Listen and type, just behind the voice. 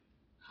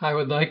I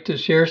would like to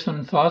share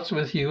some thoughts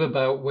with you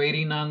about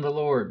waiting on the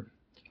Lord.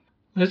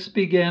 Let's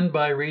begin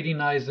by reading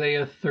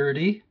Isaiah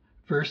 30,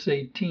 verse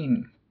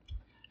 18.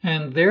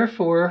 And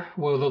therefore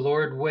will the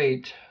Lord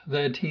wait,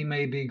 that he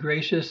may be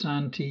gracious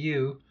unto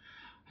you,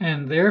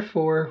 and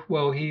therefore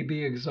will he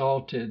be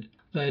exalted,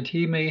 that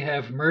he may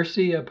have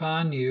mercy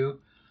upon you,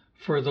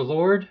 for the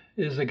Lord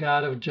is a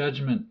God of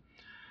judgment.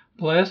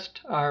 Blessed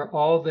are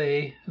all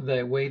they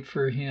that wait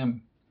for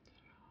him.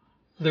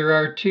 There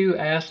are two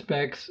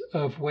aspects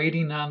of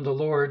waiting on the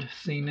Lord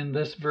seen in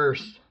this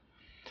verse.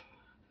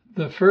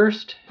 The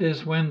first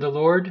is when the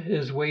Lord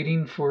is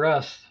waiting for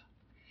us.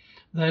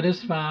 That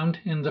is found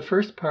in the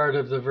first part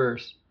of the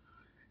verse.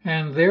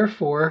 And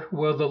therefore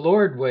will the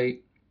Lord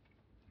wait,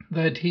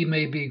 that he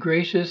may be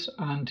gracious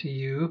unto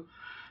you,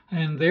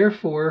 and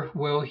therefore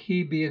will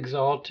he be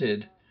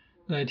exalted,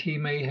 that he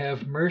may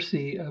have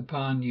mercy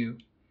upon you.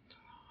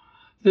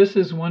 This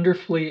is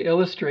wonderfully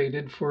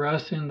illustrated for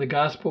us in the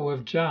Gospel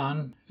of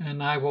John,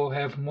 and I will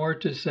have more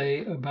to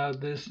say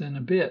about this in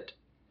a bit.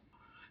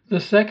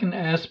 The second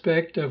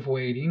aspect of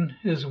waiting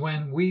is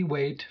when we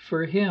wait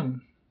for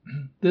him.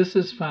 This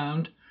is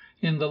found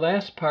in the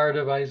last part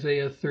of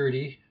Isaiah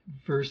 30,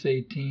 verse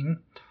 18.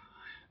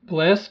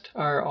 Blessed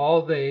are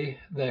all they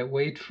that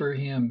wait for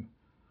him.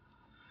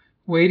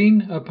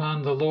 Waiting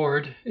upon the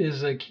Lord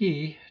is a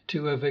key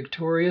to a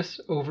victorious,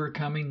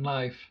 overcoming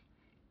life.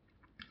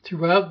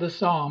 Throughout the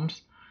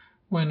Psalms,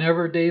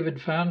 whenever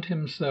David found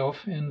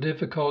himself in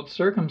difficult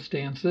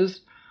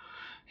circumstances,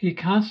 he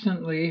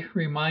constantly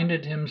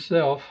reminded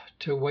himself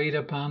to wait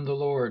upon the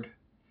Lord.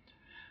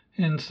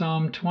 In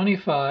Psalm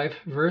 25,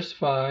 verse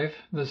 5,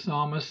 the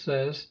psalmist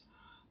says,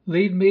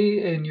 Lead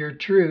me in your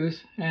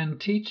truth and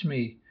teach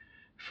me,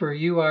 for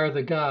you are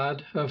the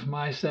God of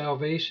my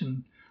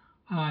salvation.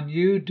 On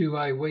you do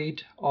I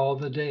wait all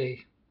the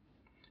day.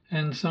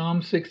 And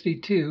Psalm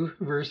 62,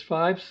 verse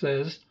 5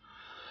 says,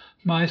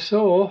 My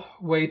soul,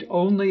 wait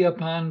only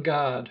upon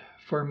God,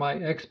 for my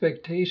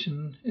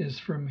expectation is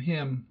from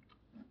him.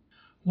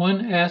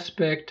 One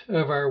aspect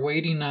of our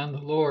waiting on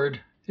the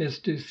Lord is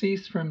to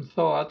cease from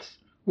thoughts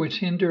which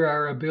hinder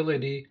our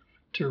ability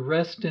to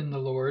rest in the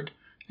Lord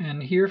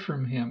and hear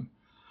from him.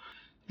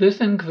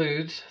 This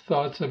includes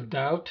thoughts of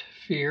doubt,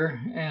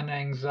 fear, and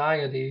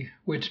anxiety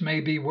which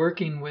may be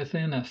working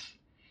within us.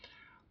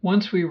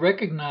 Once we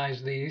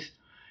recognize these,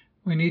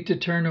 we need to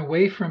turn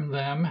away from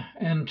them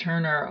and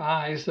turn our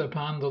eyes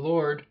upon the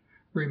Lord,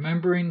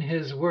 remembering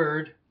his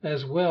word,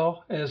 as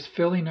well as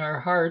filling our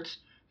hearts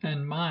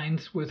and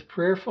minds with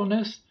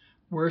prayerfulness,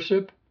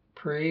 worship,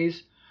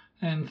 praise,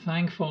 and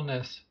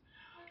thankfulness,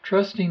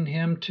 trusting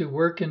him to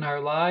work in our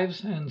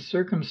lives and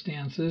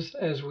circumstances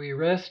as we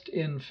rest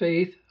in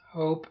faith,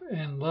 hope,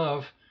 and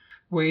love,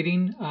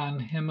 waiting on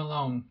him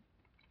alone.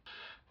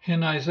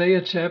 In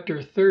Isaiah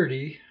chapter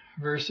 30,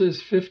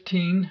 verses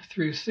 15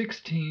 through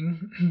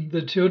 16,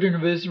 the children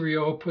of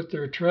Israel put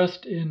their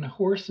trust in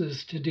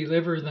horses to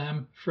deliver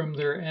them from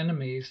their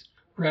enemies,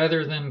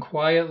 rather than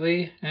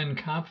quietly and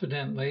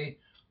confidently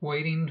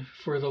waiting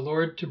for the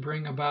Lord to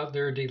bring about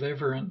their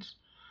deliverance.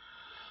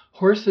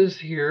 Horses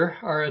here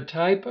are a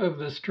type of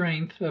the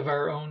strength of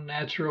our own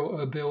natural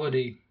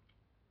ability.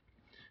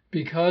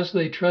 Because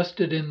they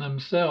trusted in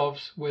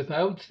themselves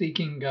without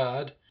seeking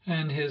God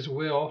and his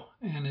will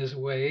and his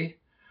way,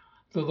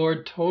 the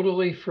Lord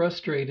totally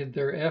frustrated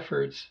their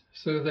efforts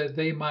so that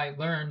they might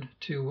learn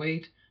to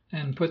wait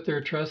and put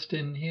their trust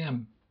in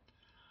him.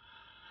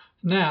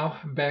 Now,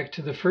 back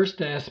to the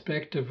first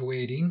aspect of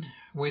waiting,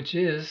 which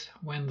is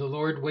when the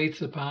Lord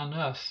waits upon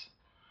us.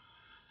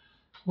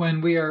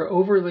 When we are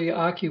overly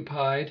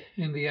occupied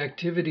in the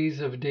activities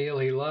of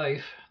daily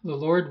life, the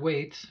Lord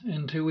waits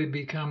until we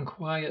become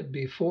quiet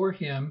before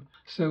him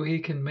so he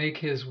can make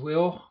his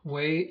will,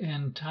 way,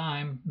 and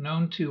time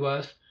known to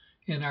us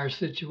in our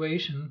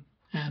situation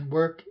and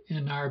work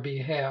in our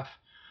behalf.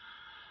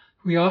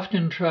 We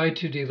often try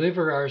to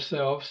deliver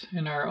ourselves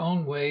in our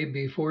own way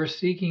before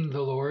seeking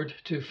the Lord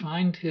to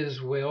find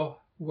his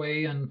will,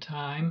 way, and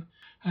time,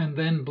 and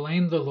then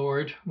blame the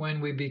Lord when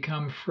we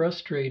become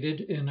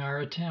frustrated in our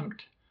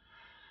attempt.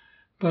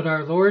 But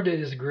our Lord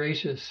is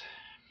gracious.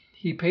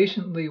 He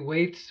patiently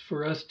waits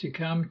for us to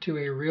come to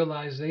a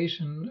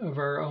realization of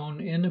our own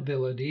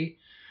inability,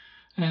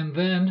 and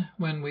then,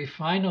 when we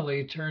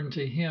finally turn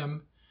to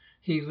him,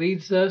 he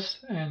leads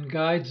us and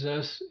guides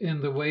us in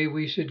the way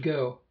we should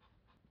go.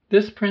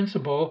 This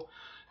principle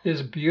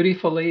is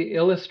beautifully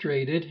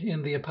illustrated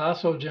in the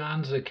Apostle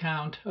John's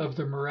account of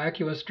the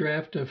miraculous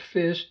draught of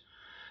fish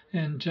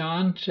in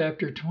John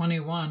chapter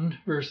 21,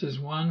 verses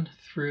 1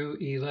 through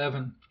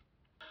 11.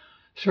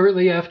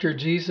 Shortly after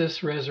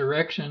Jesus'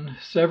 resurrection,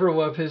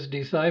 several of his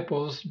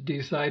disciples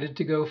decided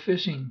to go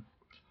fishing.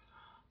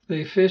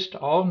 They fished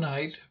all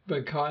night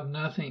but caught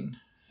nothing.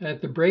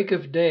 At the break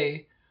of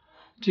day,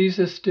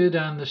 Jesus stood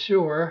on the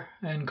shore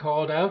and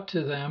called out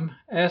to them,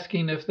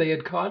 asking if they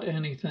had caught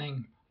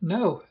anything.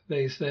 No,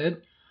 they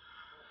said.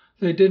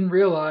 They didn't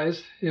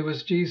realize it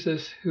was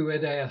Jesus who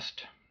had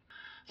asked.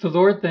 The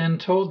Lord then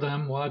told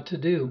them what to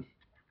do.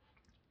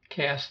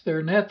 Cast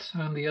their nets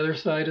on the other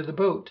side of the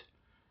boat.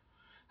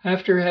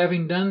 After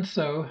having done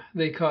so,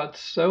 they caught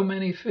so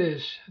many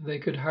fish they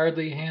could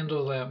hardly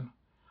handle them.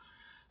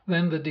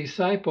 Then the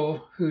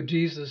disciple who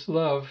Jesus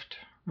loved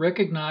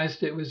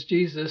recognized it was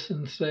Jesus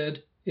and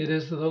said, "It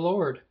is the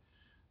Lord."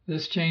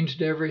 This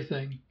changed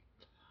everything.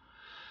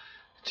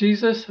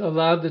 Jesus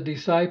allowed the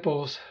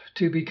disciples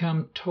to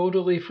become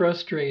totally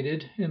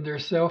frustrated in their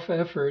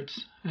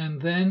self-efforts,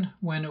 and then,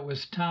 when it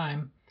was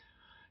time,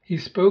 he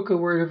spoke a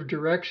word of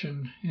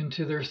direction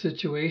into their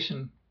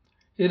situation.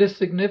 It is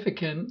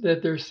significant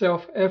that their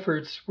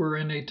self-efforts were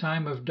in a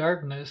time of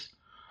darkness,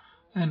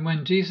 and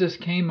when Jesus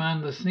came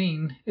on the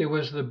scene, it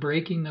was the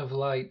breaking of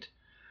light.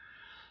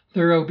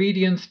 Their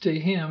obedience to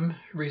him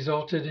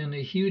resulted in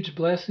a huge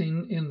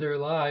blessing in their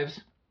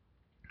lives,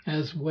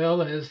 as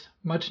well as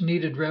much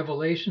needed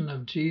revelation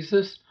of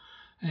Jesus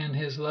and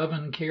his love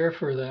and care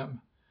for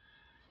them.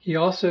 He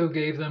also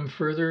gave them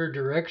further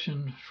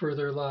direction for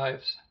their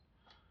lives.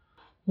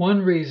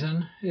 One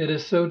reason it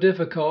is so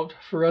difficult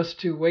for us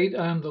to wait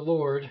on the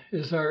Lord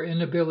is our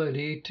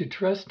inability to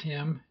trust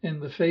him in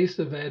the face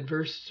of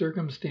adverse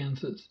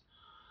circumstances.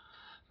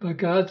 But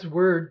God's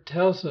word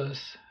tells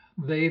us,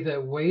 "They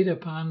that wait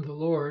upon the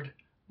Lord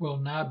will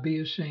not be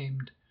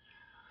ashamed."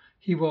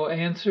 He will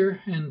answer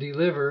and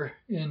deliver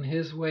in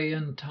his way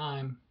and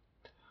time.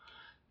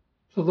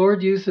 The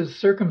Lord uses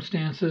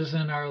circumstances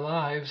in our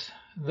lives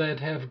that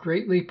have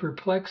greatly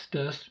perplexed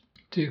us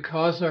to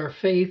cause our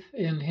faith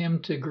in him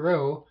to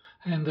grow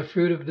and the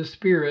fruit of the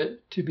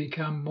Spirit to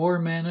become more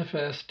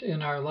manifest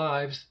in our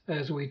lives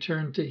as we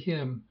turn to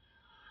him.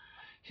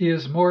 He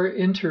is more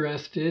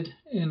interested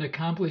in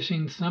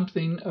accomplishing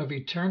something of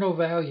eternal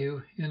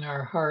value in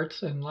our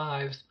hearts and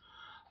lives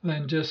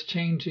than just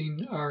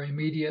changing our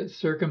immediate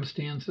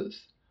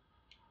circumstances.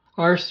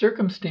 Our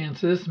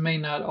circumstances may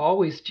not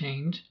always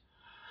change,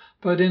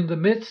 but in the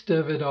midst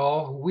of it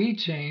all, we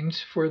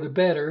change for the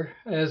better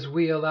as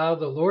we allow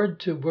the Lord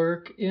to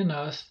work in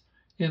us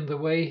in the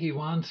way he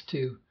wants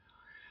to.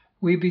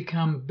 We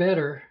become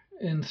better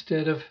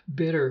instead of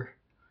bitter.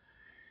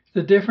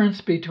 The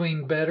difference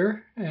between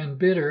better and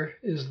bitter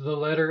is the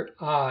letter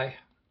I.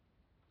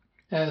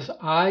 As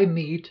I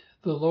meet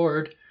the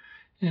Lord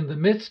in the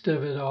midst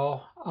of it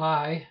all,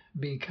 I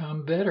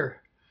become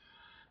better.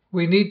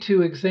 We need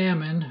to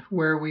examine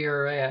where we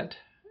are at.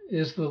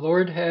 Is the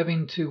Lord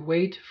having to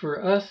wait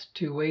for us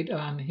to wait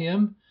on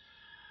him?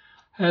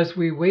 As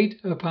we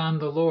wait upon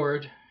the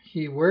Lord,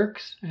 he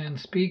works and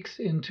speaks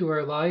into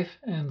our life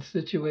and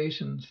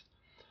situations.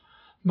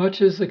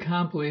 Much is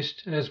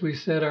accomplished as we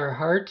set our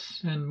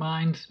hearts and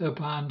minds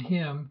upon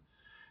him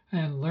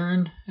and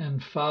learn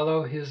and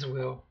follow his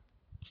will.